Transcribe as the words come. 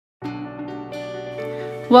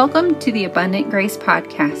Welcome to the Abundant Grace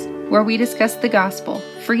Podcast, where we discuss the gospel,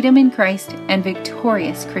 freedom in Christ, and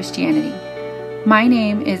victorious Christianity. My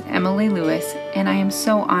name is Emily Lewis, and I am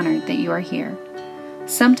so honored that you are here.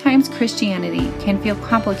 Sometimes Christianity can feel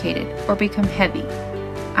complicated or become heavy.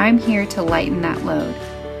 I'm here to lighten that load.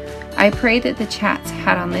 I pray that the chats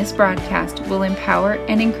had on this broadcast will empower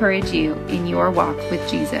and encourage you in your walk with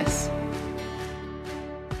Jesus.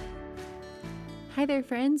 Hi there,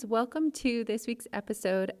 friends. Welcome to this week's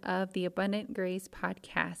episode of the Abundant Grace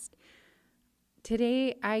Podcast.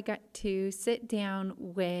 Today, I got to sit down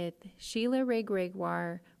with Sheila Ray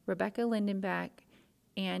Gregoire, Rebecca Lindenbach,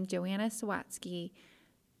 and Joanna Sawatsky,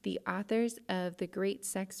 the authors of The Great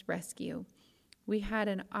Sex Rescue. We had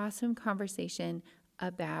an awesome conversation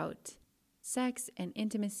about sex and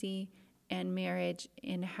intimacy and marriage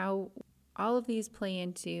and how all of these play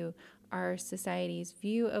into our society's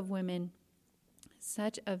view of women.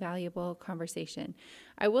 Such a valuable conversation.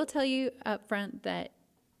 I will tell you up front that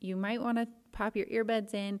you might want to pop your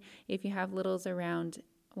earbuds in if you have littles around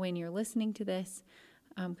when you're listening to this,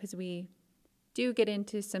 because we do get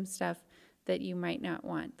into some stuff that you might not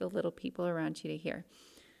want the little people around you to hear.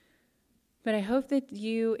 But I hope that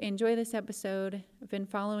you enjoy this episode. I've been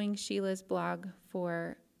following Sheila's blog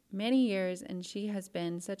for many years, and she has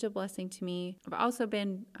been such a blessing to me. I've also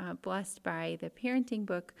been blessed by the parenting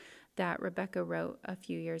book that Rebecca wrote a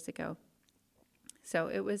few years ago. So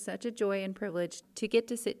it was such a joy and privilege to get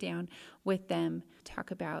to sit down with them, talk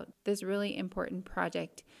about this really important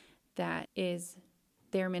project that is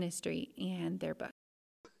their ministry and their book.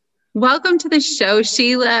 Welcome to the show,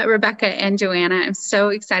 Sheila, Rebecca, and Joanna. I'm so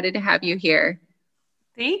excited to have you here.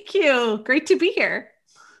 Thank you. Great to be here.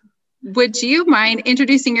 Would you mind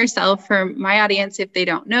introducing yourself for my audience if they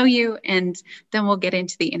don't know you, and then we'll get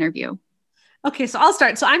into the interview. Okay, so I'll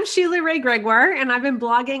start. So I'm Sheila Ray Gregoire, and I've been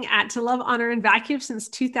blogging at To Love, Honor, and Vacuum since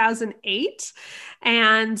 2008.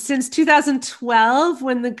 And since 2012,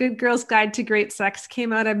 when the Good Girl's Guide to Great Sex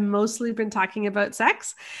came out, I've mostly been talking about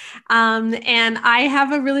sex. And I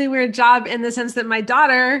have a really weird job in the sense that my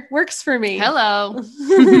daughter works for me. Hello,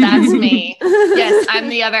 that's me. Yes, I'm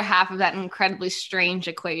the other half of that incredibly strange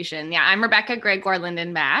equation. Yeah, I'm Rebecca Gregoire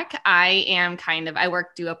Lindenbach. I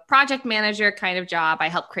do a project manager kind of job. I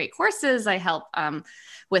help create courses. I help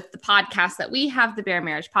with the podcast that we have, the Bare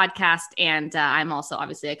Marriage Podcast. And I'm also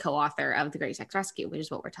obviously a co-author of The Great Sex Rescue, which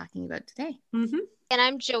is what we're talking about today. Mm-hmm. And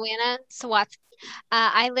I'm Joanna Sawatsky.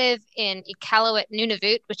 I live in Iqaluit,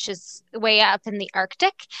 Nunavut, which is way up in the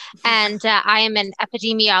Arctic. And I am an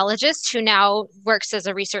epidemiologist who now works as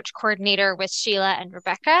a research coordinator with Sheila and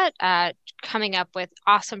Rebecca, coming up with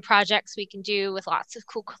awesome projects we can do with lots of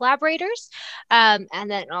cool collaborators. And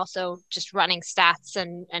then also just running stats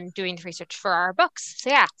and doing the research for our books. So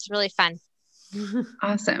yeah, it's really fun.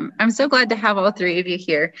 Awesome. I'm so glad to have all three of you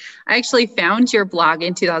here. I actually found your blog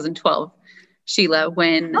in 2012. Sheila,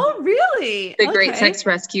 when really? The Great Sex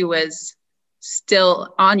Rescue was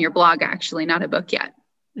still on your blog, actually, not a book yet.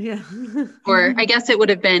 Yeah. Or I guess it would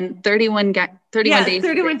have been 31 days.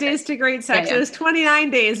 31 days to great sex. Yeah. It was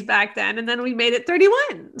 29 days back then. And then we made it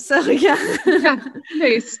 31. So yeah.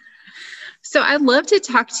 Nice. So I'd love to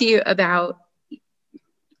talk to you about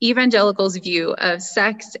evangelicals' view of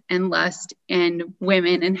sex and lust and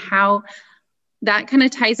women and how that kind of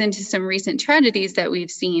ties into some recent tragedies that we've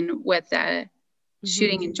seen with the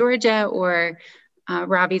shooting in Georgia or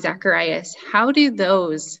Ravi Zacharias. How do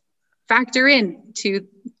those factor into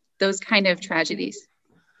those kind of tragedies?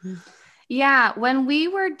 Yeah, when we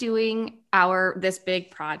were doing this big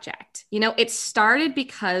project, it started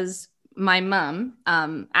because my mom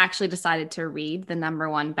actually decided to read the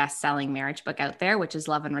 #1 best-selling marriage book out there, which is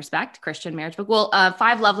Love and Respect, Christian marriage book. Well,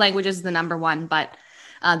 5 Love Languages is the #1, but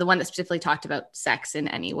the one that specifically talked about sex in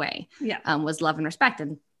any way was Love and Respect.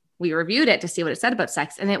 And we reviewed it to see what it said about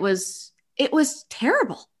sex. And it was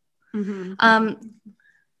terrible. Mm-hmm.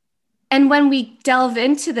 And when we delve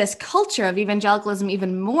into this culture of evangelicalism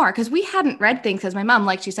even more, because we hadn't read things, because my mom,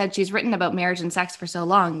 like she said, she's written about marriage and sex for so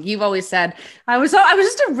long. You've always said, I was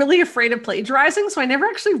just really afraid of plagiarizing. So I never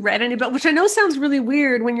actually read any book, which I know sounds really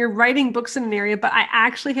weird when you're writing books in an area, but I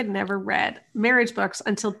actually had never read marriage books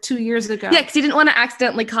until 2 years ago. Yeah, because you didn't want to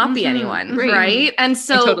accidentally copy anyone, right? And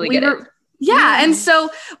so and so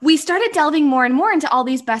we started delving more and more into all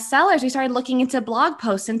these bestsellers. We started looking into blog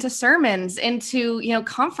posts, into sermons, into,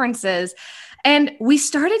 conferences, and we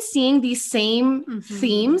started seeing these same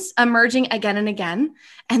themes emerging again and again.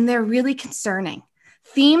 And they're really concerning.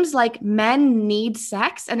 Themes like men need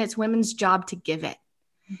sex and it's women's job to give it.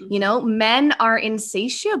 Men are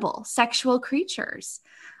insatiable sexual creatures.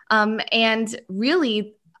 And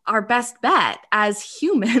really our best bet as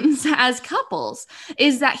humans, as couples,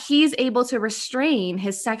 is that he's able to restrain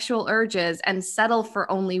his sexual urges and settle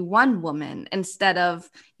for only one woman instead of,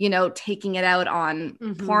 taking it out on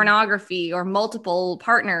pornography or multiple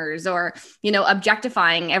partners or,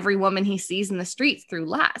 objectifying every woman he sees in the streets through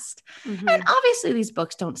lust. And obviously these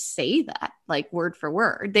books don't say that like word for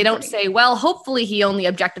word. They don't say, well, hopefully he only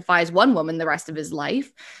objectifies one woman the rest of his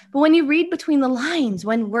life. But when you read between the lines,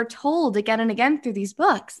 when we're told again and again through these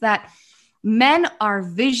books that men are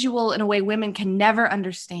visual in a way women can never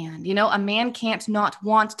understand, a man can't not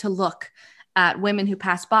want to look at women who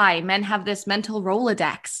pass by. Men have this mental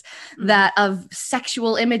Rolodex that of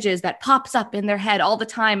sexual images that pops up in their head all the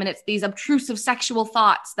time. And it's these obtrusive sexual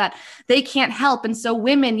thoughts that they can't help. And so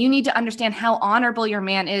women, you need to understand how honorable your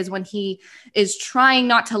man is when he is trying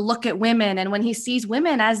not to look at women and when he sees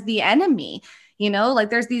women as the enemy. Like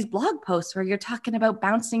there's these blog posts where you're talking about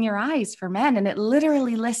bouncing your eyes for men, and it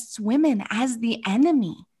literally lists women as the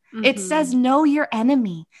enemy. It says, know your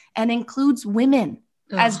enemy, and includes women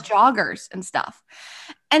as joggers and stuff.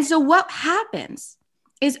 And so what happens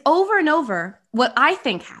is over and over, what I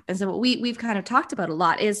think happens and what we've kind of talked about a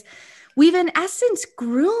lot is we've in essence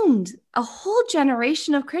groomed a whole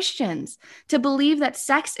generation of Christians to believe that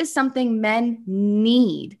sex is something men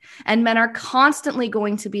need and men are constantly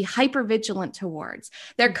going to be hypervigilant towards.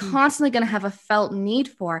 They're constantly going to have a felt need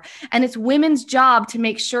for, and it's women's job to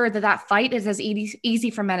make sure that that fight is as easy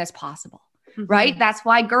for men as possible. Right? That's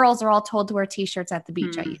why girls are all told to wear t-shirts at the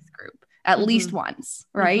beach at youth group, at least once,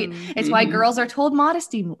 right? It's why girls are told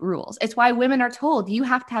modesty rules. It's why women are told you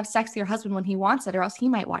have to have sex with your husband when he wants it or else he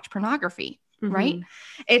might watch pornography, right?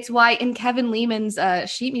 It's why in Kevin Lehman's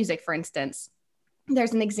sheet music, for instance,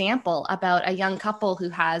 there's an example about a young couple who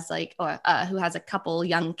has who has a couple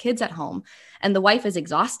young kids at home, and the wife is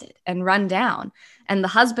exhausted and run down. And the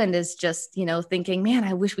husband is just, thinking, man,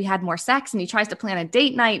 I wish we had more sex. And he tries to plan a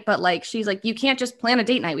date night, but she's like, you can't just plan a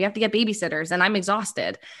date night. We have to get babysitters and I'm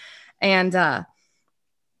exhausted. And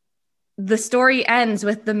the story ends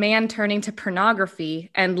with the man turning to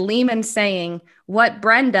pornography and Lehman saying what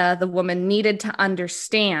Brenda, the woman, needed to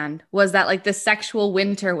understand was that the sexual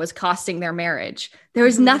winter was costing their marriage. There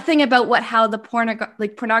was nothing about how the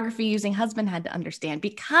pornography using husband had to understand,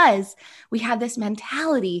 because we have this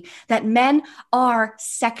mentality that men are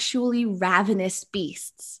sexually ravenous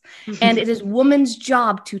beasts and it is woman's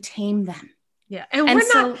job to tame them. Yeah. And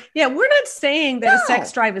we're not saying that a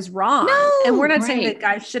sex drive is wrong. No, and we're not saying that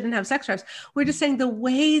guys shouldn't have sex drives. We're just saying the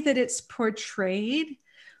way that it's portrayed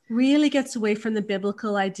really gets away from the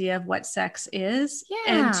biblical idea of what sex is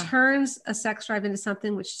and turns a sex drive into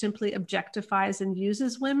something which simply objectifies and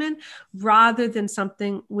uses women rather than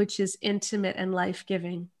something which is intimate and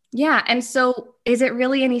life-giving. Yeah. And so is it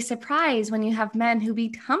really any surprise when you have men who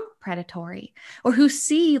become predatory or who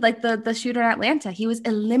see the shooter in Atlanta? He was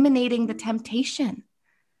eliminating the temptation.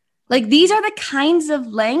 These are the kinds of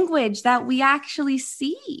language that we actually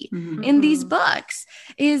see in these books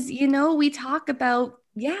is, we talk about,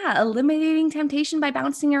 eliminating temptation by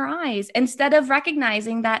bouncing your eyes instead of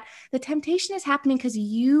recognizing that the temptation is happening because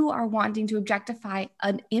you are wanting to objectify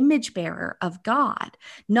an image bearer of God,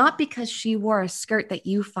 not because she wore a skirt that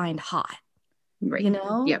you find hot, right?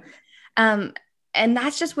 Yep. And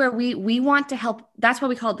that's just where we want to help. That's why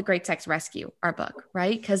we call it The Great Sex Rescue, our book,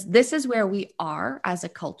 right? Because this is where we are as a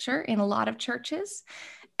culture in a lot of churches.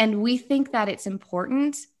 And we think that it's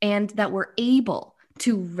important and that we're able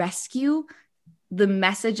to rescue the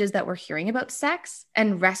messages that we're hearing about sex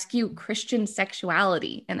and rescue Christian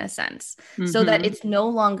sexuality in a sense, so that it's no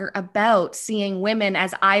longer about seeing women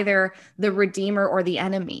as either the redeemer or the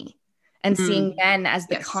enemy and seeing men as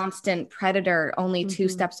the constant predator only two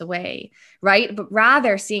steps away, right? But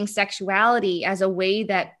rather seeing sexuality as a way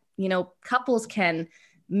that, couples can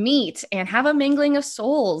meet and have a mingling of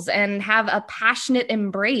souls and have a passionate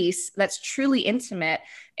embrace that's truly intimate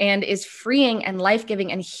and is freeing and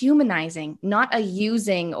life-giving and humanizing, not a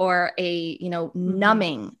using or a,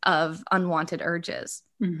 numbing of unwanted urges.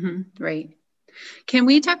 Right. Can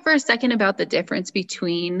we talk for a second about the difference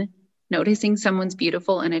between noticing someone's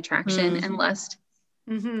beautiful and attraction and lust?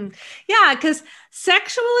 Yeah, because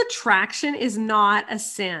sexual attraction is not a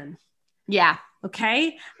sin. Yeah.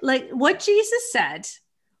 Okay. What Jesus said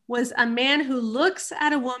was a man who looks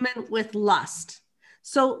at a woman with lust.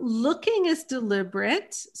 So looking is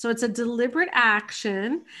deliberate. So it's a deliberate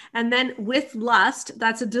action. And then with lust,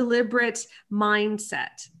 that's a deliberate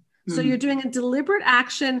mindset. So you're doing a deliberate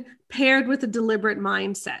action paired with a deliberate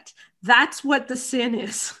mindset. That's what the sin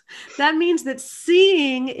is. That means that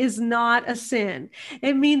seeing is not a sin.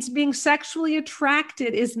 It means being sexually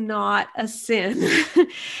attracted is not a sin.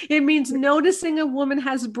 It means noticing a woman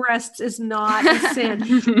has breasts is not a sin.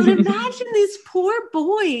 But imagine these poor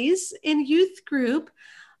boys in youth group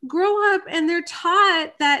grow up and they're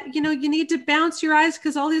taught that, you need to bounce your eyes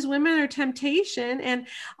because all these women are temptation, and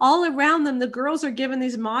all around them, the girls are given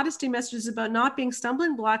these modesty messages about not being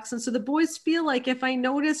stumbling blocks. And so the boys feel like if I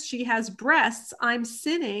notice she has breasts, I'm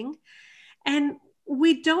sinning. And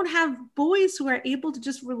we don't have boys who are able to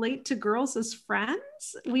just relate to girls as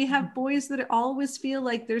friends. We have boys that always feel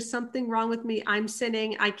like there's something wrong with me. I'm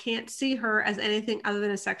sinning. I can't see her as anything other than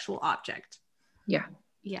a sexual object. Yeah.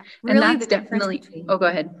 Yeah. And really that's definitely, go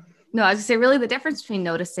ahead. No, I was gonna say really the difference between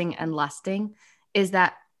noticing and lusting is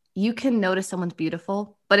that you can notice someone's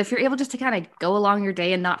beautiful, but if you're able just to kind of go along your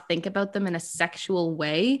day and not think about them in a sexual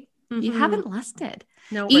way, you haven't lusted.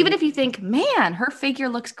 No, even if you think, man, her figure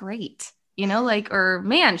looks great, or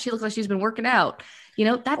man, she looks like she's been working out.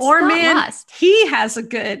 That's or not man, lust. He has a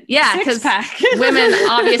good because women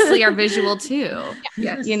obviously are visual too.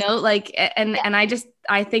 Yes.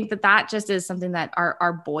 I think that just is something that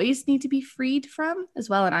our boys need to be freed from as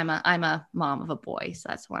well. And I'm a mom of a boy, so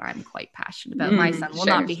that's what I'm quite passionate about. My son will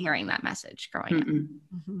not be hearing that message growing up.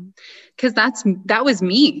 Because that was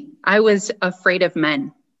me. I was afraid of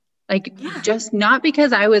men, just not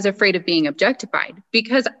because I was afraid of being objectified,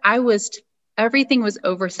 because everything was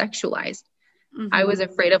over sexualized. I was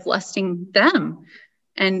afraid of lusting them,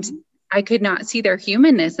 and I could not see their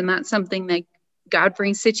humanness. And that's something that God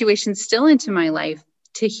brings situations still into my life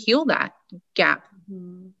to heal that gap,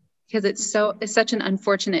 because it's such an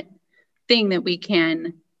unfortunate thing that we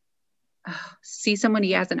can see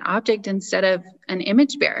somebody as an object instead of an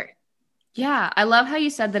image bearer. Yeah. I love how you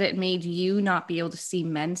said that it made you not be able to see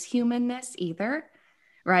men's humanness either.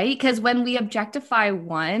 Right. Because when we objectify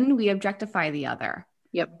one, we objectify the other.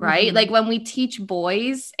 Yep. Right. Like when we teach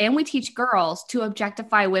boys and we teach girls to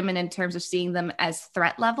objectify women in terms of seeing them as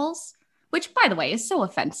threat levels, which by the way is so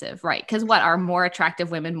offensive, right? Because what are more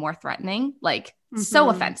attractive women more threatening? So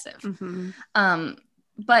offensive.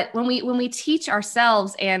 But when we teach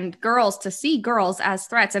ourselves and girls to see girls as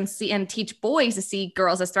threats and teach boys to see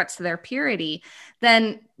girls as threats to their purity,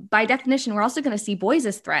 then by definition, we're also going to see boys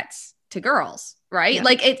as threats to girls. Right.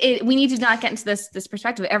 Yeah. We need to not get into this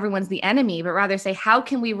perspective. Everyone's the enemy, but rather say, how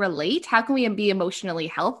can we relate? How can we be emotionally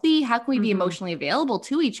healthy? How can we be emotionally available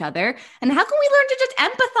to each other? And how can we learn to just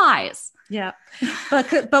empathize? Yeah.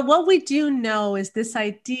 But what we do know is this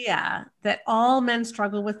idea that all men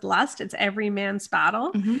struggle with lust. It's every man's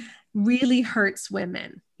battle. Really hurts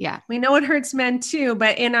women. Yeah. We know it hurts men too,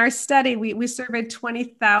 but in our study, we surveyed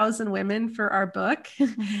 20,000 women for our book,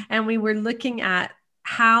 and we were looking at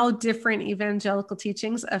how different evangelical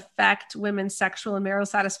teachings affect women's sexual and marital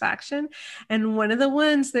satisfaction. And one of the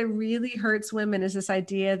ones that really hurts women is this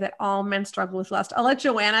idea that all men struggle with lust. I'll let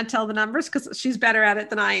Joanna tell the numbers because she's better at it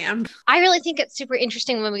than I am. I really think it's super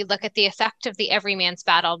interesting when we look at the effect of the every man's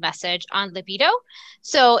battle message on libido.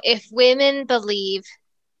 So if women believe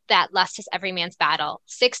that lust is every man's battle,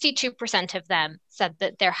 62% of them said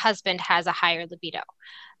that their husband has a higher libido.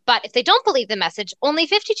 But if they don't believe the message, only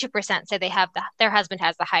 52% say their husband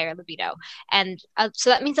has the higher libido. And so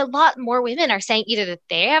that means a lot more women are saying either that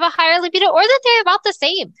they have a higher libido or that they're about the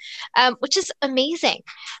same, which is amazing.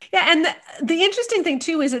 Yeah. And the interesting thing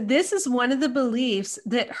too, is that this is one of the beliefs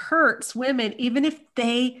that hurts women, even if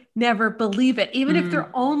they never believe it, even if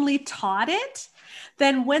they're only taught it.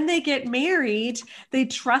 Then when they get married, they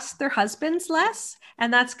trust their husbands less,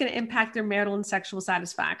 and that's going to impact their marital and sexual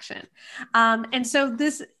satisfaction. And so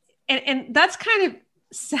and that's kind of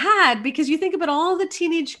sad, because you think about all the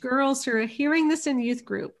teenage girls who are hearing this in youth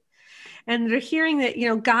group, and they're hearing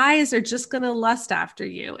that, guys are just going to lust after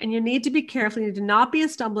you, and you need to be careful. You need to not be a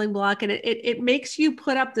stumbling block. And it makes you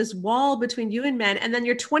put up this wall between you and men. And then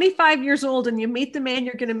you're 25 years old and you meet the man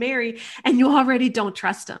you're going to marry, and you already don't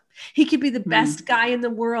trust him. He could be the best guy in the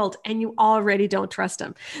world, and you already don't trust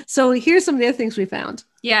him. So here's some of the other things we found.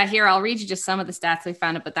 Yeah, here, I'll read you just some of the stats we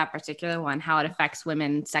found about that particular one, how it affects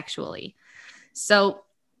women sexually. So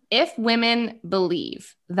if women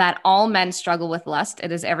believe that all men struggle with lust,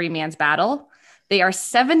 it is every man's battle, they are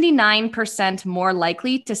 79% more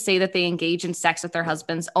likely to say that they engage in sex with their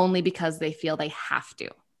husbands only because they feel they have to.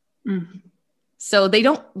 So they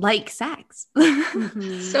don't like sex.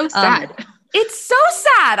 So sad. It's so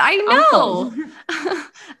sad. I know.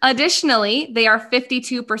 Additionally, they are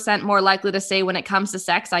 52% more likely to say when it comes to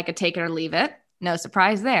sex, I could take it or leave it. No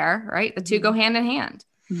surprise there, right? The two go hand in hand.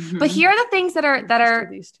 But here are the things that are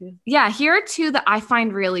these two. Yeah, here are two that I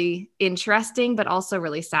find really interesting, but also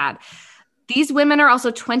really sad. These women are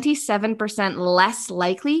also 27% less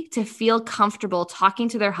likely to feel comfortable talking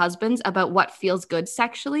to their husbands about what feels good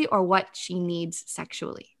sexually or what she needs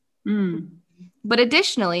sexually. But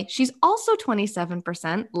additionally, she's also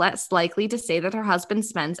 27% less likely to say that her husband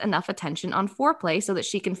spends enough attention on foreplay so that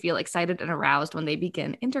she can feel excited and aroused when they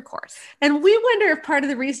begin intercourse. And we wonder if part of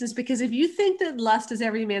the reason is because if you think that lust is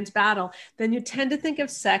every man's battle, then you tend to think of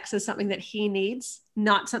sex as something that he needs,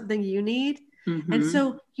 not something you need. And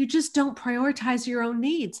so you just don't prioritize your own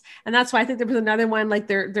needs. And that's why I think there was another one, like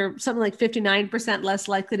they're something like 59% less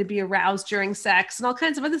likely to be aroused during sex and all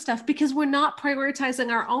kinds of other stuff, because we're not prioritizing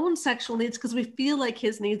our own sexual needs because we feel like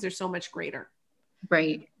his needs are so much greater.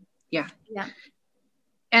 Right. Yeah. Yeah.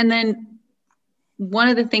 And then one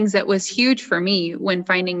of the things that was huge for me when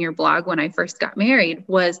finding your blog when I first got married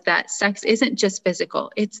was that sex isn't just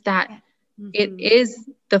physical. It's that it is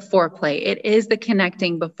the foreplay. It is the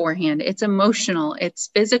connecting beforehand. It's emotional. It's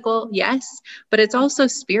physical, yes, but it's also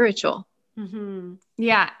spiritual.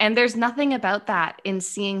 Yeah. And there's nothing about that in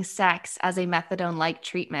seeing sex as a methadone-like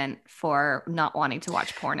treatment for not wanting to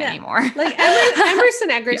watch porn anymore. Like Emerson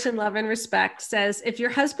Egerton, Love and Respect, says, if your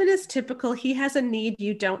husband is typical, he has a need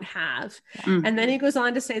you don't have. And then he goes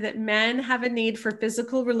on to say that men have a need for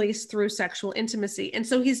physical release through sexual intimacy. And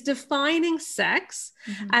so he's defining sex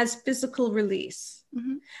as physical release.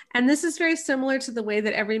 And this is very similar to the way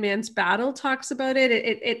that Every Man's Battle talks about it.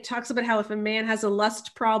 It talks about how if a man has a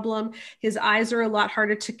lust problem, his eyes are a lot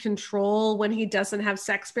harder to control when he doesn't have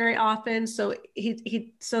sex very often. So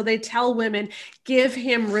so they tell women, give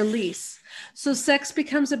him release. So sex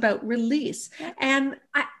becomes about release. And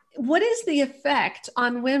what is the effect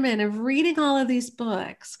on women of reading all of these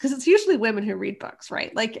books? Because it's usually women who read books,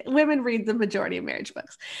 right? Like women read the majority of marriage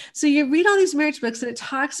books. So you read all these marriage books and it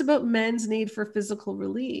talks about men's need for physical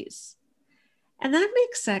release. And that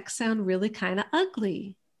makes sex sound really kind of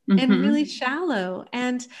ugly and really shallow.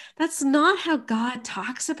 And that's not how God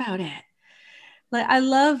talks about it. Like I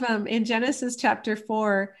love in Genesis chapter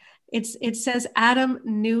 4, it says Adam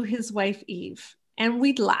knew his wife Eve. And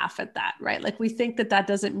we'd laugh at that, right? Like we think that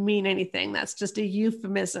doesn't mean anything. That's just a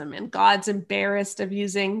euphemism and God's embarrassed of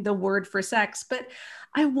using the word for sex. But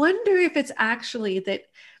I wonder if it's actually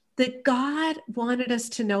that God wanted us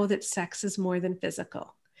to know that sex is more than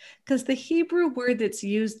physical. Because the Hebrew word that's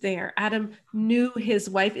used there, Adam knew his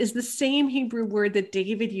wife, is the same Hebrew word that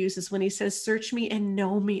David uses when he says, search me and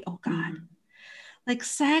know me, oh God. Like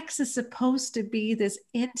sex is supposed to be this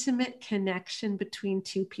intimate connection between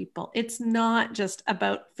two people. It's not just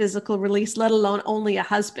about physical release, let alone only a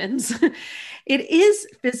husband's. It is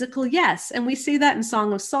physical, yes. And we see that in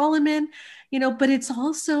Song of Solomon, but it's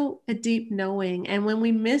also a deep knowing. And when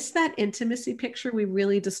we miss that intimacy picture, we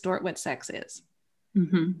really distort what sex is.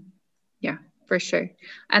 Yeah, for sure.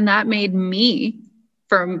 And that made me,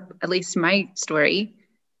 from at least my story,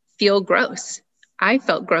 feel gross. I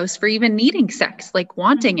felt gross for even needing sex, like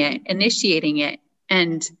wanting it, initiating it.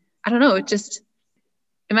 And I don't know, it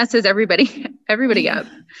messes everybody up.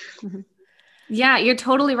 Yeah, you're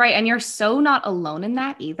totally right. And you're so not alone in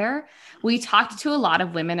that either. We talked to a lot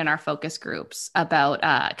of women in our focus groups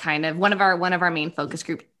about kind of one of our main focus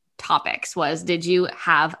group topics was, did you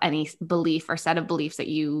have any belief or set of beliefs that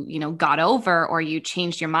you got over or you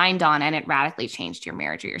changed your mind on and it radically changed your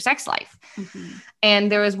marriage or your sex life?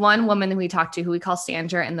 And there was one woman that we talked to who we call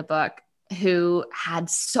Sandra in the book, who had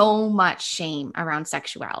so much shame around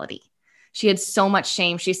sexuality. She had so much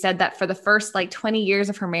shame. She said that for the first 20 years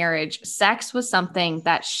of her marriage, sex was something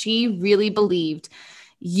that she really believed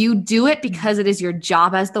you do it because it is your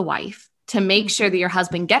job as the wife to make sure that your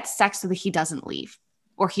husband gets sex so that he doesn't leave,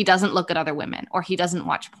 or he doesn't look at other women, or he doesn't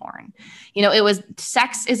watch porn.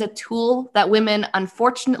 Sex is a tool that women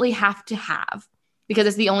unfortunately have to have because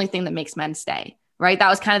it's the only thing that makes men stay, right? That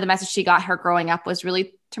was kind of the message she got. Her growing up was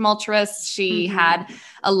really tumultuous. She had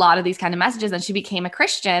a lot of these kind of messages, and she became a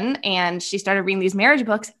Christian and she started reading these marriage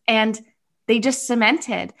books, and they just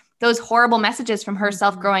cemented those horrible messages from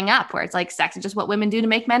herself growing up, where it's like sex is just what women do to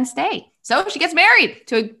make men stay. So she gets married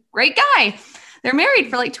to a great guy. They're married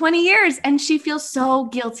for 20 years and she feels so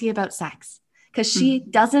guilty about sex because she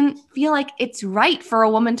doesn't feel like it's right for a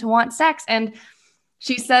woman to want sex. And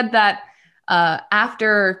she said that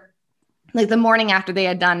after the morning after they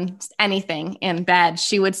had done anything in bed,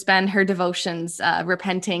 she would spend her devotions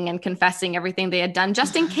repenting and confessing everything they had done,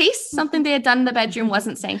 just in case something they had done in the bedroom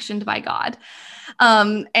wasn't sanctioned by God.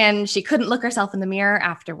 And she couldn't look herself in the mirror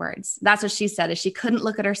afterwards. That's what she said, is she couldn't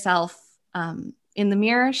look at herself in the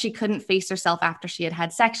mirror. She couldn't face herself after she had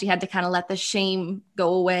had sex. She had to kind of let the shame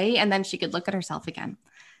go away, and then she could look at herself again.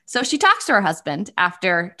 So she talks to her husband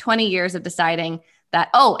after 20 years of deciding that,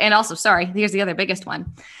 oh, and also, sorry, here's the other biggest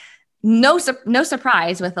one. No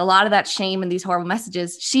surprise with a lot of that shame and these horrible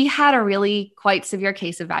messages. She had a really quite severe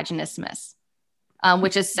case of vaginismus,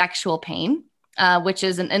 which is sexual pain, which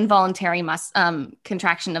is an involuntary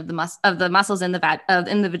contraction of the muscles in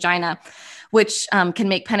the vagina, which can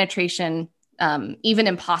make penetration even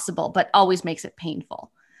impossible, but always makes it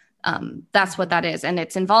painful. That's what that is, and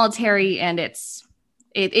it's involuntary, and it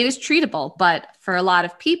is treatable. But for a lot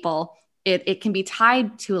of people, it can be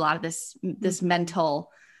tied to a lot of this mental.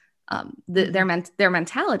 Their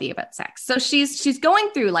mentality about sex. So she's going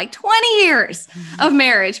through like 20 years of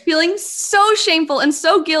marriage, feeling so shameful and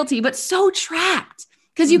so guilty, but so trapped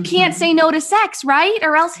because you can't say no to sex, right?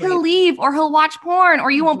 Or else he'll leave, or he'll watch porn,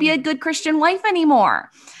 or you won't be a good Christian wife anymore.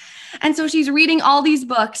 And so she's reading all these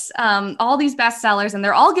books, all these bestsellers, and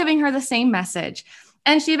they're all giving her the same message.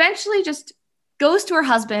 And she eventually just goes to her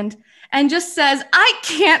husband and just says, I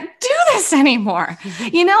can't do this anymore.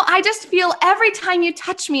 I just feel every time you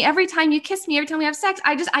touch me, every time you kiss me, every time we have sex,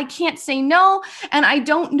 I can't say no. And I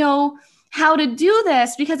don't know how to do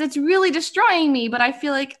this because it's really destroying me. But I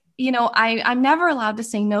feel like, I'm never allowed to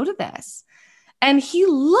say no to this. And he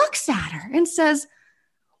looks at her and says,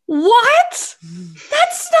 what?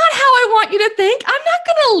 That's not how I want you to think. I'm not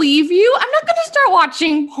going to leave you. I'm not going to start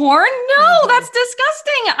watching porn. No, that's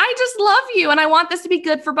disgusting. I just love you. And I want this to be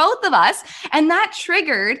good for both of us. And that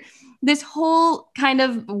triggered this whole kind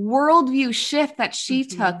of worldview shift that she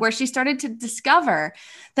took, where she started to discover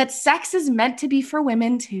that sex is meant to be for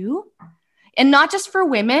women too. And not just for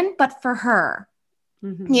women, but for her.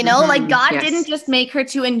 Like God didn't just make her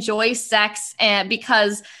to enjoy sex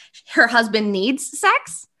because her husband needs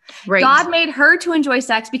sex. Right. God made her to enjoy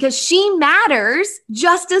sex because she matters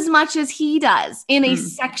just as much as he does in a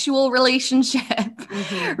sexual relationship.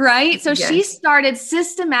 Right. So she started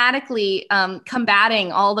systematically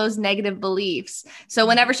combating all those negative beliefs. So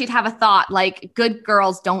whenever she'd have a thought like good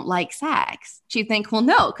girls don't like sex, she'd think, well,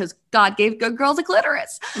 no, because God gave good girls a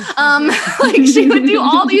clitoris. Like she would do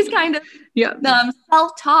all these kind of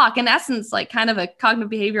self-talk, in essence, like kind of a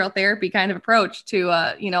cognitive behavioral therapy kind of approach to,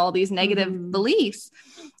 all these negative beliefs.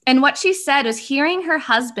 And what she said was hearing her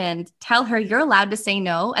husband tell her, you're allowed to say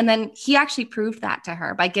no. And then he actually proved that to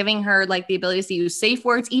her by giving her like the ability to use safe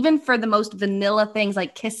words, even for the most vanilla things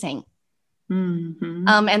like kissing.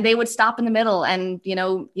 And they would stop in the middle and,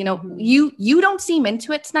 you don't seem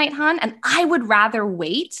into it tonight, hon. And I would rather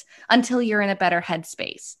wait until you're in a better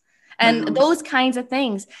headspace. And those kinds of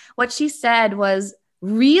things. What she said was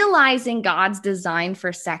realizing God's design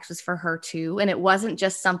for sex was for her too. And it wasn't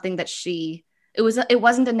just something that it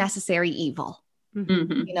wasn't a necessary evil.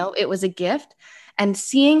 It was a gift. And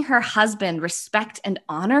seeing her husband respect and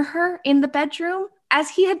honor her in the bedroom as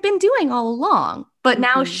he had been doing all along. But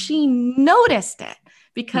now she noticed it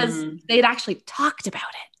because they'd actually talked about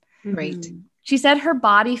it. Right. She said her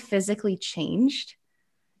body physically changed.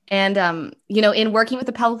 And, in working with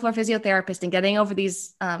a pelvic floor physiotherapist and getting over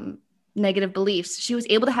these negative beliefs, she was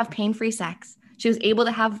able to have pain-free sex. She was able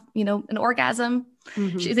to have, an orgasm.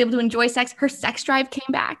 She was able to enjoy sex. Her sex drive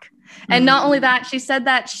came back. And not only that, she said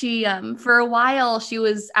that she, for a while,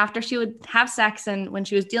 after she would have sex and when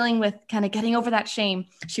she was dealing with kind of getting over that shame,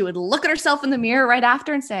 she would look at herself in the mirror right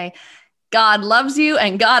after and say, God loves you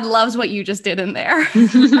and God loves what you just did in there.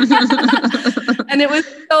 And it was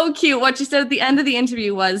so cute. What she said at the end of the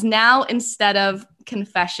interview was now instead of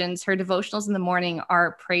confessions, her devotionals in the morning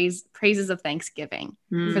are praises of thanksgiving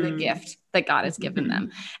for the gift that God has given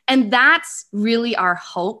them. And that's really our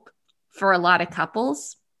hope for a lot of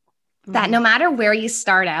couples, that no matter where you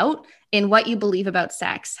start out in what you believe about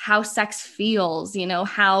sex, how sex feels,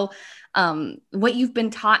 how what you've been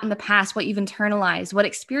taught in the past, what you've internalized, what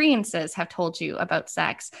experiences have told you about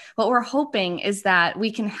sex. What we're hoping is that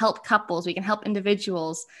we can help couples, we can help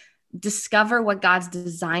individuals discover what God's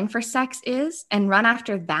design for sex is and run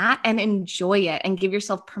after that and enjoy it and give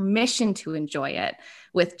yourself permission to enjoy it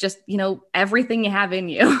with just, everything you have in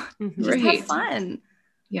you. Just have fun.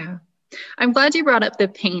 Yeah. I'm glad you brought up the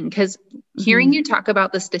pain because hearing you talk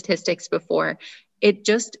about the statistics before, it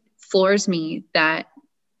just floors me that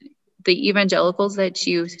the evangelicals that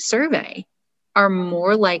you survey are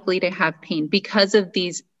more likely to have pain because of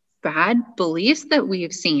these bad beliefs that we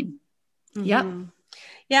have seen. Yep.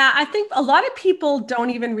 Yeah, I think a lot of people don't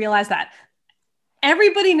even realize that.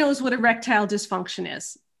 Everybody knows what erectile dysfunction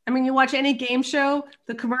is. I mean, you watch any game show,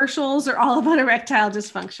 the commercials are all about erectile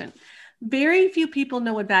dysfunction. Very few people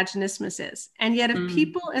know what vaginismus is. And yet if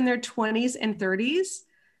people in their 20s and 30s,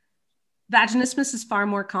 vaginismus is far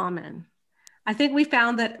more common. I think we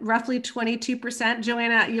found that roughly 22%.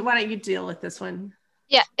 Joanna, why don't you deal with this one?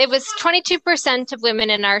 Yeah, it was 22% of women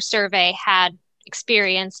in our survey had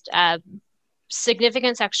experienced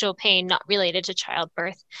significant sexual pain not related to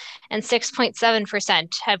childbirth, and 6.7%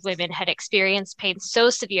 of women had experienced pain so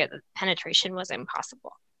severe that penetration was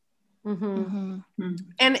impossible. And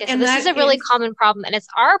so this is a really common problem, and it's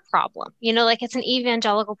our problem. Like it's an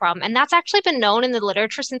evangelical problem, and that's actually been known in the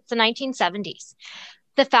literature since the 1970s.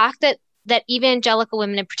 The fact that evangelical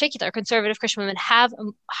women in particular, conservative Christian women, have a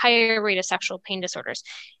higher rate of sexual pain disorders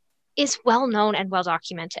is well known and well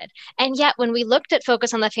documented. And yet when we looked at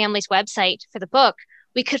Focus on the Family's website for the book,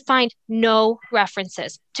 we could find no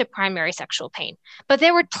references to primary sexual pain. But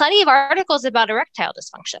there were plenty of articles about erectile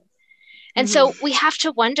dysfunction. And so we have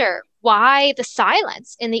to wonder why the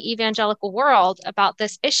silence in the evangelical world about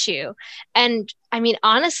this issue. And I mean,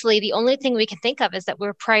 honestly, the only thing we can think of is that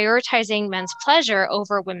we're prioritizing men's pleasure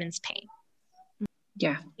over women's pain.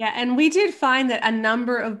 Yeah. And we did find that a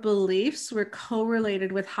number of beliefs were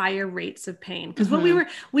correlated with higher rates of pain. Because what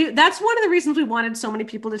that's one of the reasons we wanted so many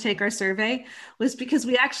people to take our survey, was because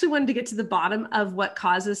we actually wanted to get to the bottom of what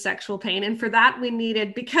causes sexual pain. And for that, we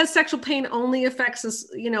needed, because sexual pain only affects us,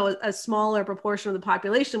 a smaller proportion of the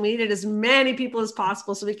population, we needed as many people as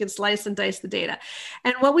possible so we could slice and dice the data.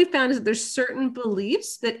 And what we found is that there's certain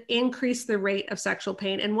beliefs that increase the rate of sexual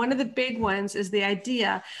pain. And one of the big ones is the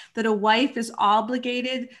idea that a wife is obligated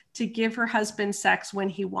to give her husband sex when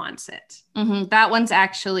he wants it. That one's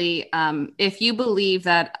actually, if you believe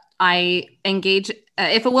that I engage,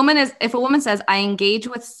 if a woman says I engage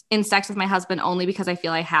in sex with my husband only because I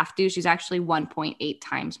feel I have to, she's actually 1.8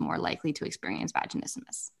 times more likely to experience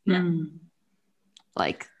vaginismus.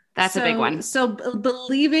 Like that's a big one. So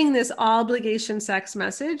believing this obligation sex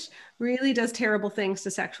message really does terrible things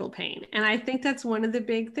to sexual pain. And I think that's one of the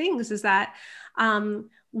big things, is that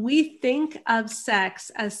we think of sex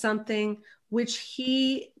as something which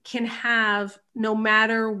he can have no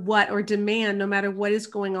matter what, or demand no matter what is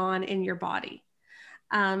going on in your body.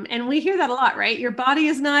 And we hear that a lot, right? Your body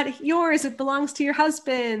is not yours. It belongs to your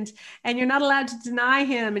husband, and you're not allowed to deny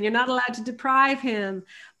him, and you're not allowed to deprive him.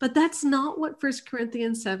 But that's not what 1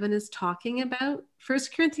 Corinthians 7 is talking about. 1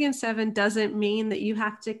 Corinthians 7 doesn't mean that you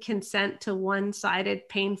have to consent to one-sided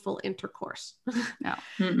painful intercourse. No.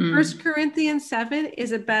 1 Corinthians 7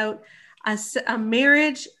 is about a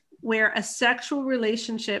marriage where a sexual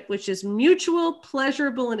relationship, which is mutual,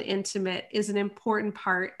 pleasurable, and intimate, is an important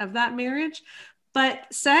part of that marriage.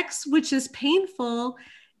 But sex, which is painful,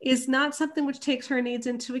 is not something which takes her needs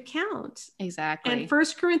into account. Exactly. And 1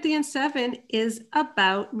 Corinthians 7 is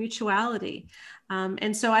about mutuality.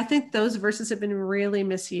 And so I think those verses have been really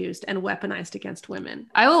misused and weaponized against women.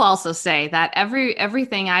 I will also say that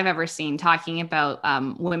everything I've ever seen talking about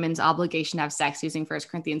women's obligation to have sex using 1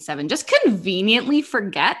 Corinthians 7 just conveniently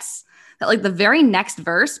forgets that, like, the very next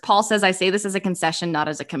verse, Paul says, I say this as a concession, not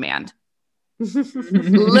as a command.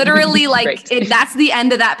 Literally, like, that's the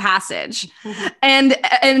end of that passage. And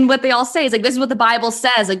what they all say is, like, this is what the Bible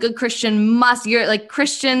says. A good Christian must, you're like,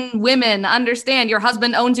 Christian women understand your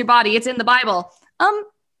husband owns your body. It's in the Bible.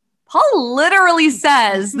 Paul literally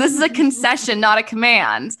says this is a concession, not a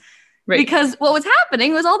command. Right. Because what was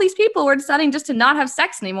happening was all these people were deciding just to not have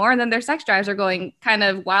sex anymore, and then their sex drives are going kind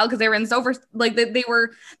of wild because they were in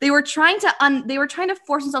they were trying to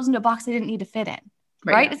force themselves into a box they didn't need to fit in.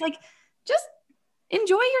 Right? It's like, just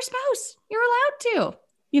enjoy your spouse. You're allowed to.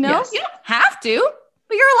 Yes. You don't have to,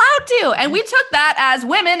 but you're allowed to. And we took that as,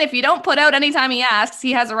 women, if you don't put out anytime he asks,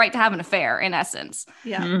 he has a right to have an affair, in essence.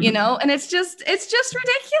 Yeah. And it's just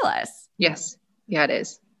ridiculous. Yes. Yeah, it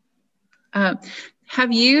is.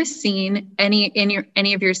 Have you seen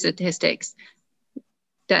any of your statistics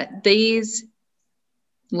that these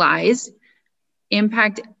lies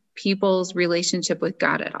impact people's relationship with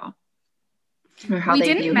God at all? We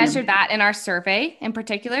didn't measure that in our survey in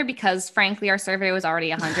particular, because frankly, our survey was already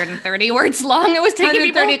 130 words long. It was taking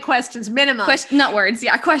 130 questions minimum. Not words.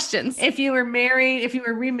 Yeah. Questions. If you were married, if you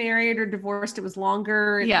were remarried or divorced, it was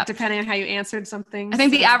longer, depending on how you answered something. I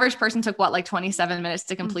think the average person took 27 minutes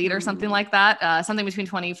to complete or something like that. Something between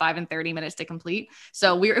 25 and 30 minutes to complete.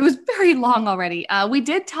 So it was very long already. We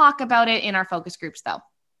did talk about it in our focus groups though.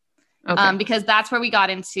 Okay. Because that's where we got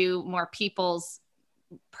into more people's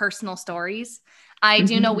personal stories. I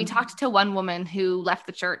do know we talked to one woman who left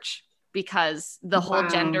the church because the whole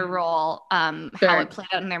gender role, how it played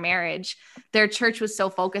out in their marriage, their church was so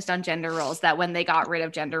focused on gender roles that when they got rid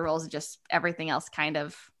of gender roles, just everything else kind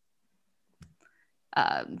of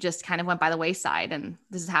went by the wayside. And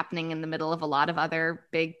this is happening in the middle of a lot of other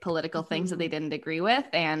big political things that they didn't agree with.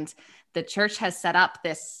 And the church has set up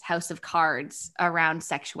this house of cards around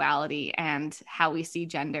sexuality and how we see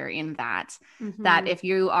gender in that, that if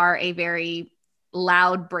you are a very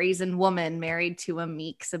loud, brazen woman married to a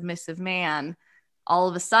meek, submissive man, all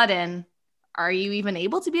of a sudden, are you even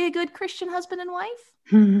able to be a good Christian husband and wife?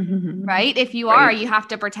 Right? If you are, you have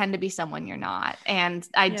to pretend to be someone you're not. And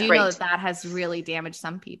I do know that has really damaged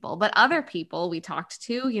some people, but other people we talked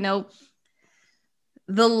to, you know,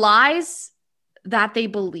 the lies that they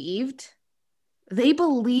believed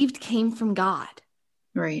came from God.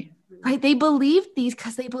 Right. They believed these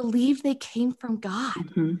because they believed they came from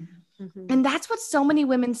God. And that's what so many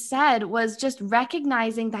women said, was just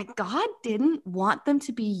recognizing that God didn't want them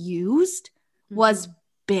to be used was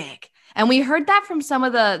big. And we heard that from some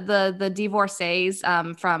of the divorcees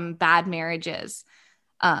from bad marriages.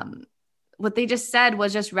 What they just said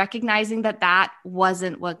was just recognizing that that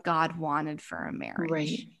wasn't what God wanted for a marriage.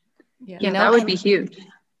 Right. Yeah, you know, that would be huge.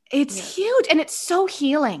 It's huge, and it's so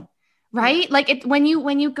healing, right? Yeah. Like when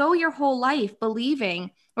you go your whole life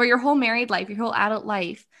believing, or your whole married life, your whole adult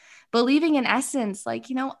life, believing in essence, like,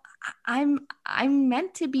 you know, I'm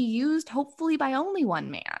meant to be used hopefully by only one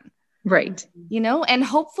man. Right. You know, and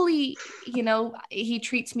hopefully, you know, he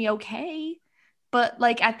treats me okay. But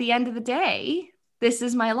like at the end of the day, this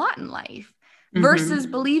is my lot in life, versus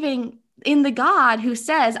believing in the God who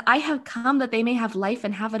says, I have come that they may have life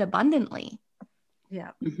and have it abundantly.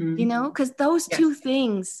 Yeah. You know, because those two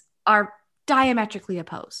things are diametrically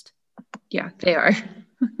opposed. Yeah, they are.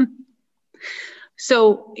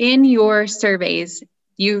 So in your surveys,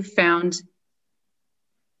 you found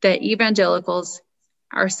that evangelicals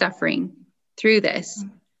are suffering through this.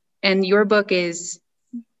 And your book is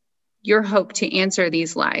your hope to answer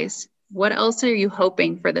these lies. What else are you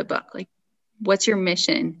hoping for the book? Like, what's your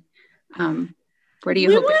mission? Where do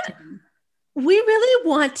you hope it to be? We really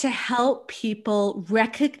want to help people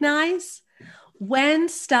recognize when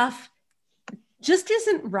stuff just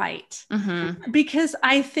isn't right. Because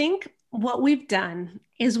I think what we've done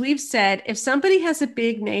is we've said, if somebody has a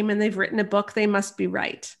big name and they've written a book, they must be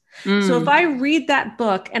right. So if I read that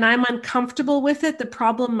book and I'm uncomfortable with it, the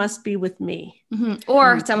problem must be with me.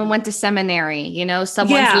 Or someone went to seminary, you know,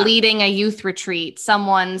 someone's leading a youth retreat,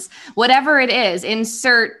 someone's whatever it is,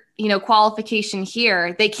 insert, you know, qualification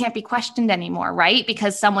here, they can't be questioned anymore, right?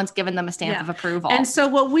 Because someone's given them a stamp of approval. And so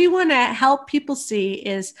what we want to help people see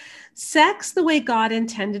is sex, the way God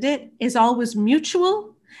intended it, is always mutual.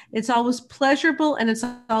 It's always pleasurable, and it's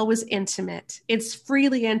always intimate. It's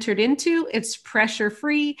freely entered into, it's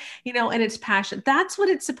pressure-free, you know, and it's passion. That's what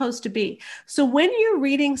it's supposed to be. So when you're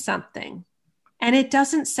reading something and it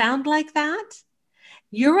doesn't sound like that,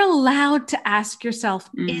 you're allowed to ask yourself,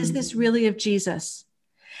 is this really of Jesus?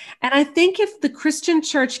 And I think if the Christian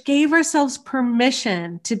church gave ourselves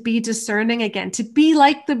permission to be discerning again, to be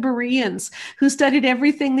like the Bereans who studied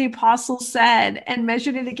everything the apostles said and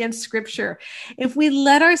measured it against scripture, if we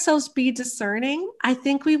let ourselves be discerning, I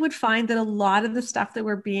think we would find that a lot of the stuff that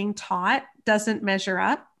we're being taught doesn't measure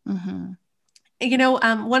up. You know,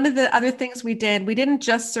 one of the other things we didn't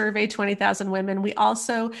just survey 20,000 women. We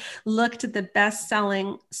also looked at the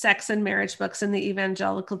best-selling sex and marriage books in the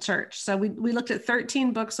evangelical church. So we looked at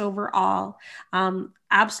 13 books overall,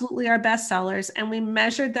 absolutely our bestsellers, and we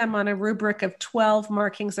measured them on a rubric of 12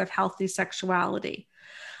 markings of healthy sexuality.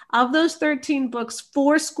 Of those 13 books,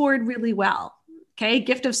 4 scored really well. Okay,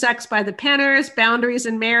 Gift of Sex by the Penners, Boundaries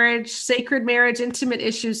in Marriage, Sacred Marriage, Intimate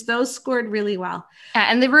Issues, those scored really well.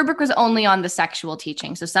 And the rubric was only on the sexual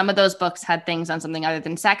teaching. So some of those books had things on something other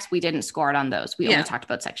than sex. We didn't score it on those. We only talked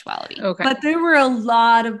about sexuality. Okay. But there were a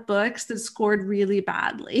lot of books that scored really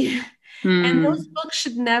badly. And those books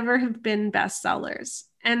should never have been bestsellers.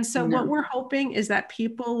 And so what we're hoping is that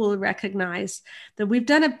people will recognize that we've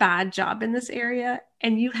done a bad job in this area,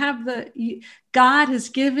 and God has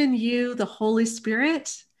given you the Holy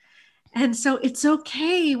Spirit. And so it's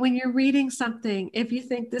okay when you're reading something, if you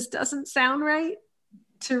think this doesn't sound right,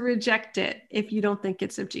 to reject it if you don't think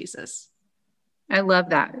it's of Jesus. I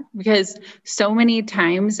love that, because so many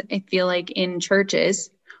times I feel like in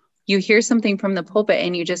churches, you hear something from the pulpit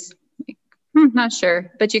and you just, not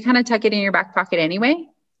sure, but you kind of tuck it in your back pocket anyway.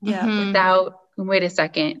 Without, wait a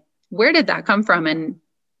second, where did that come from? And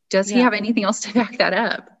does he have anything else to back that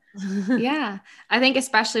up? Yeah. I think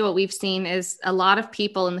especially what we've seen is a lot of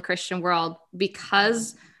people in the Christian world,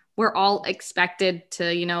 because we're all expected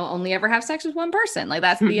to, you know, only ever have sex with one person. Like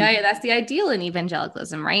that's the ideal in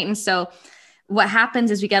evangelicalism. Right. And so what happens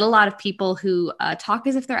is we get a lot of people who talk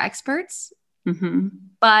as if they're experts,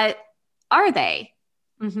 but are they?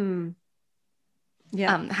 Have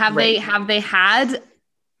they had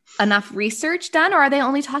enough research done, or are they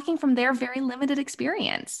only talking from their very limited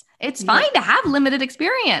experience? It's fine to have limited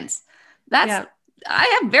experience. I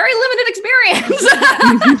have very limited experience.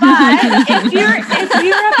 But if you're a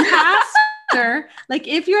pastor, like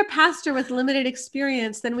if you're a pastor with limited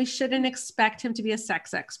experience, then we shouldn't expect him to be a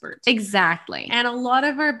sex expert. Exactly. And a lot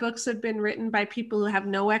of our books have been written by people who have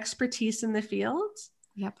no expertise in the field.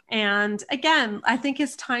 Yep. And again, I think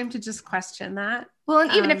it's time to just question that. Well,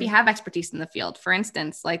 and even if you have expertise in the field, for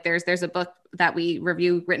instance, like there's a book that we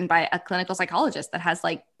review written by a clinical psychologist that has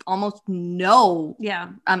like almost no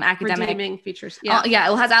academic redeeming features. Yeah.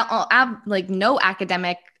 It has like no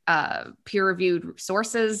academic peer-reviewed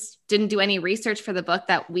sources, didn't do any research for the book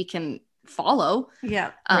that we can follow.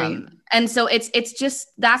 Yeah. And so it's just,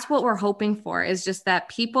 that's what we're hoping for, is just that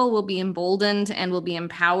people will be emboldened and will be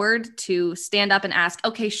empowered to stand up and ask,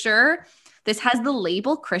 okay, sure, this has the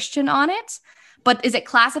label Christian on it, but is it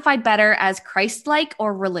classified better as Christ-like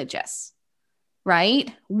or religious?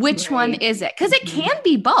 Right? Which one is it? Because it can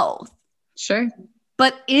be both. Sure.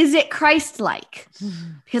 But is it Christ-like?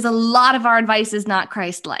 Because a lot of our advice is not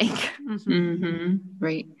Christ-like. Mm-hmm.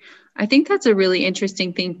 Right. I think that's a really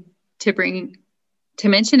interesting thing to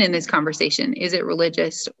mention in this conversation. Is it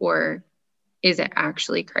religious or is it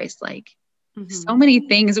actually Christ-like? Mm-hmm. So many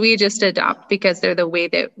things we just adopt because they're the way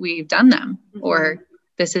that we've done them, or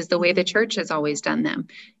this is the way the church has always done them,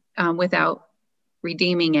 without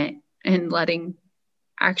redeeming it and letting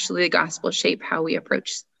actually the gospel shape how we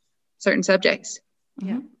approach certain subjects.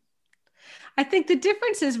 Yeah. I think the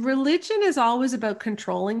difference is religion is always about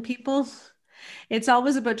controlling people. It's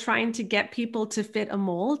always about trying to get people to fit a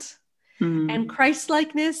mold. And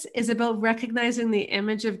Christ-likeness is about recognizing the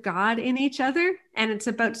image of God in each other, and it's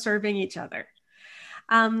about serving each other.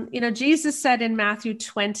 Jesus said in Matthew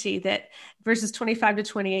 20, that verses 25 to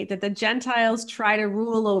 28, that the Gentiles try to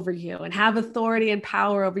rule over you and have authority and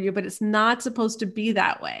power over you, but it's not supposed to be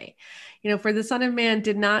that way. For the Son of Man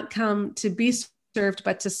did not come to be served,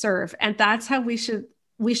 but to serve. And that's how we should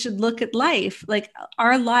look at life. Like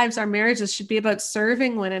our lives, our marriages should be about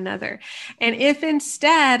serving one another. And if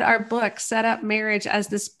instead our book set up marriage as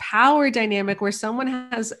this power dynamic where someone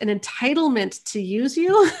has an entitlement to use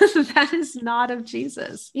you, that is not of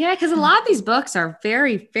Jesus. Yeah, because a lot of these books are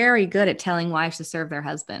very, very good at telling wives to serve their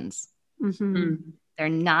husbands. They're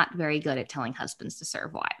not very good at telling husbands to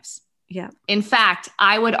serve wives. Yeah. In fact,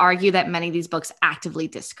 I would argue that many of these books actively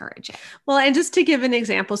discourage it. Well, and just to give an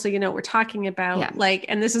example, so what we're talking about,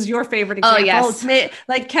 and this is your favorite example. Oh, yes.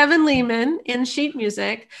 Like Kevin Lehman in Sheet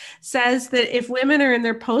Music says that if women are in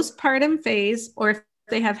their postpartum phase, or if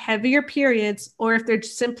they have heavier periods, or if they're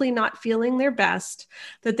simply not feeling their best,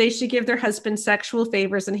 that they should give their husband sexual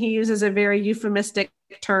favors. And he uses a very euphemistic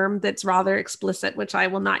term that's rather explicit, which I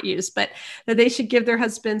will not use, but that they should give their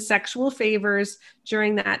husband sexual favors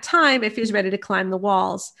during that time if he's ready to climb the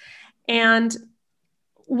walls. And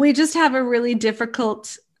we just have a really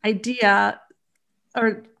difficult idea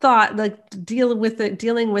or thought, like dealing with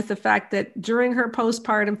the fact that during her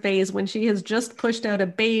postpartum phase, when she has just pushed out a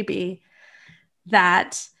baby,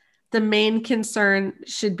 that the main concern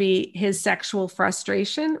should be his sexual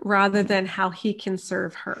frustration rather than how he can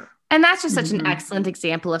serve her. And that's just such an excellent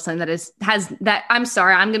example of something that I'm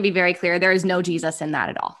sorry, I'm going to be very clear. There is no Jesus in that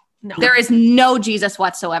at all. No. There is no Jesus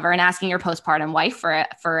whatsoever in asking your postpartum wife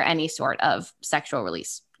for any sort of sexual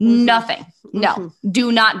release. Nothing. No,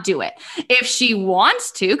 do not do it. If she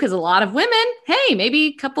wants to, because a lot of women, hey, maybe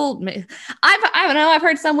a couple, I don't know. I've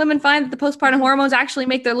heard some women find that the postpartum hormones actually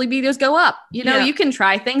make their libidos go up. You can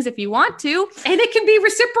try things if you want to. And it can be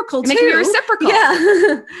reciprocal too. It can be reciprocal.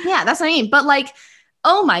 Yeah. Yeah, that's what I mean. But like,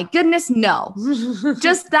 oh my goodness, no.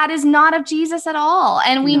 Just that is not of Jesus at all.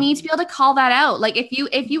 And we need to be able to call that out. Like if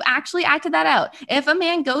you actually acted that out, if a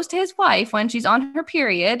man goes to his wife when she's on her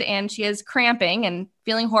period and she is cramping and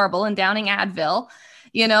feeling horrible and downing Advil,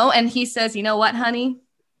 and he says, you know what, honey,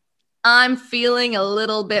 I'm feeling a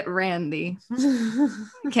little bit randy.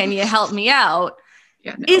 Can you help me out?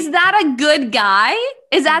 Yeah, no. Is that a good guy?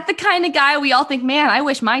 Is that the kind of guy we all think, man, I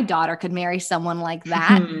wish my daughter could marry someone like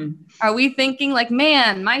that? Are we thinking like,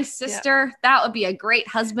 man, my sister, that would be a great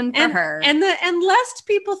husband for her? And lest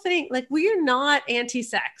people think like we are not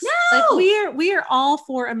anti-sex. No, like we are all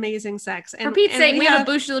for amazing sex. And for Pete's sake, we have a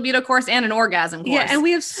boost your libido course and an orgasm course. Yeah, and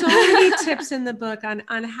we have so many tips in the book on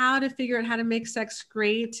how to figure out how to make sex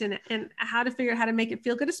great and how to figure out how to make it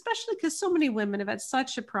feel good, especially because so many women have had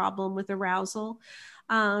such a problem with arousal.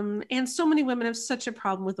 And so many women have such a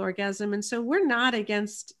problem with orgasm. And so we're not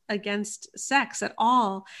against sex at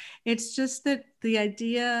all. It's just that the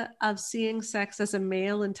idea of seeing sex as a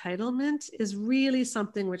male entitlement is really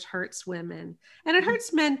something which hurts women. And it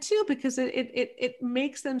hurts men too, because it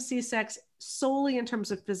makes them see sex solely in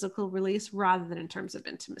terms of physical release rather than in terms of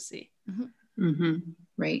intimacy.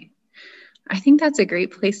 Right. I think that's a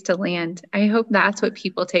great place to land. I hope that's what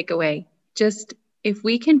people take away. Just if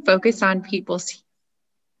we can focus on people's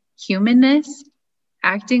humanness,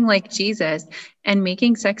 acting like Jesus, and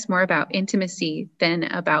making sex more about intimacy than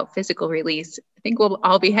about physical release, I think we'll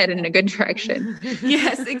all be headed in a good direction.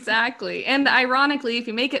 Yes, exactly. And ironically, if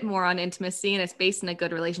you make it more on intimacy and it's based in a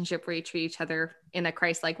good relationship where you treat each other in a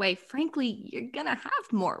Christ-like way, frankly, you're going to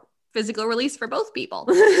have more physical release for both people.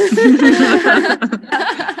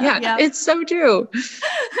 Yeah, it's so true.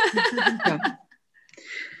 Yeah.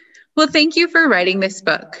 Well, thank you for writing this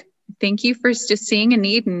book. Thank you for just seeing a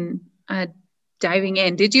need and diving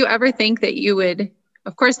in. Did you ever think that you would,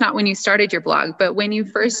 of course, not when you started your blog, but when you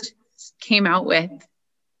first came out with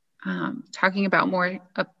talking about more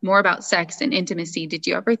about sex and intimacy, did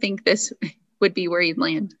you ever think this would be where you'd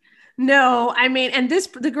land? No, I mean, and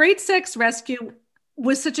the Great Sex Rescue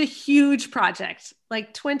was such a huge project,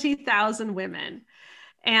 like 20,000 women.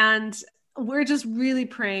 And we're just really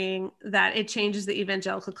praying that it changes the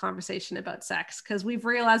evangelical conversation about sex, because we've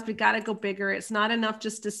realized we got to go bigger. It's not enough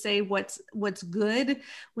just to say what's good.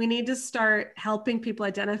 We need to start helping people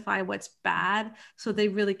identify what's bad so they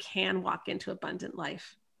really can walk into abundant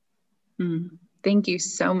life. Thank you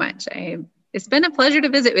so much. It's been a pleasure to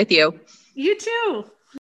visit with you. You too.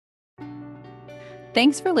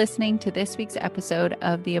 Thanks for listening to this week's episode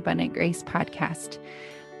of the Abundant Grace Podcast.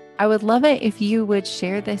 I would love it if you would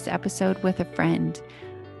share this episode with a friend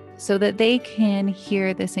so that they can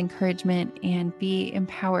hear this encouragement and be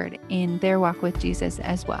empowered in their walk with Jesus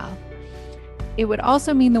as well. It would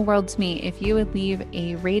also mean the world to me if you would leave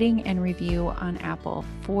a rating and review on Apple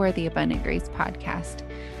for the Abundant Grace Podcast.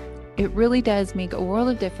 It really does make a world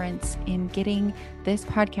of difference in getting this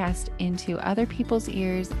podcast into other people's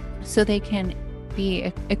ears so they can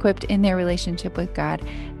be equipped in their relationship with God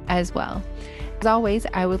as well. As always,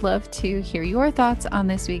 I would love to hear your thoughts on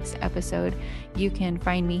this week's episode. You can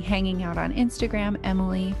find me hanging out on Instagram,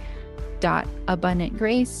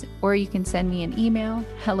 Emily.abundantgrace, or you can send me an email,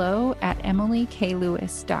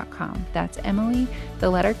 hello@emilyklouis.com. That's Emily, the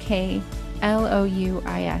letter K,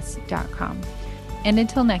 LOUIS.com. And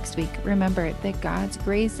until next week, remember that God's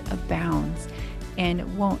grace abounds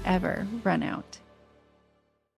and won't ever run out.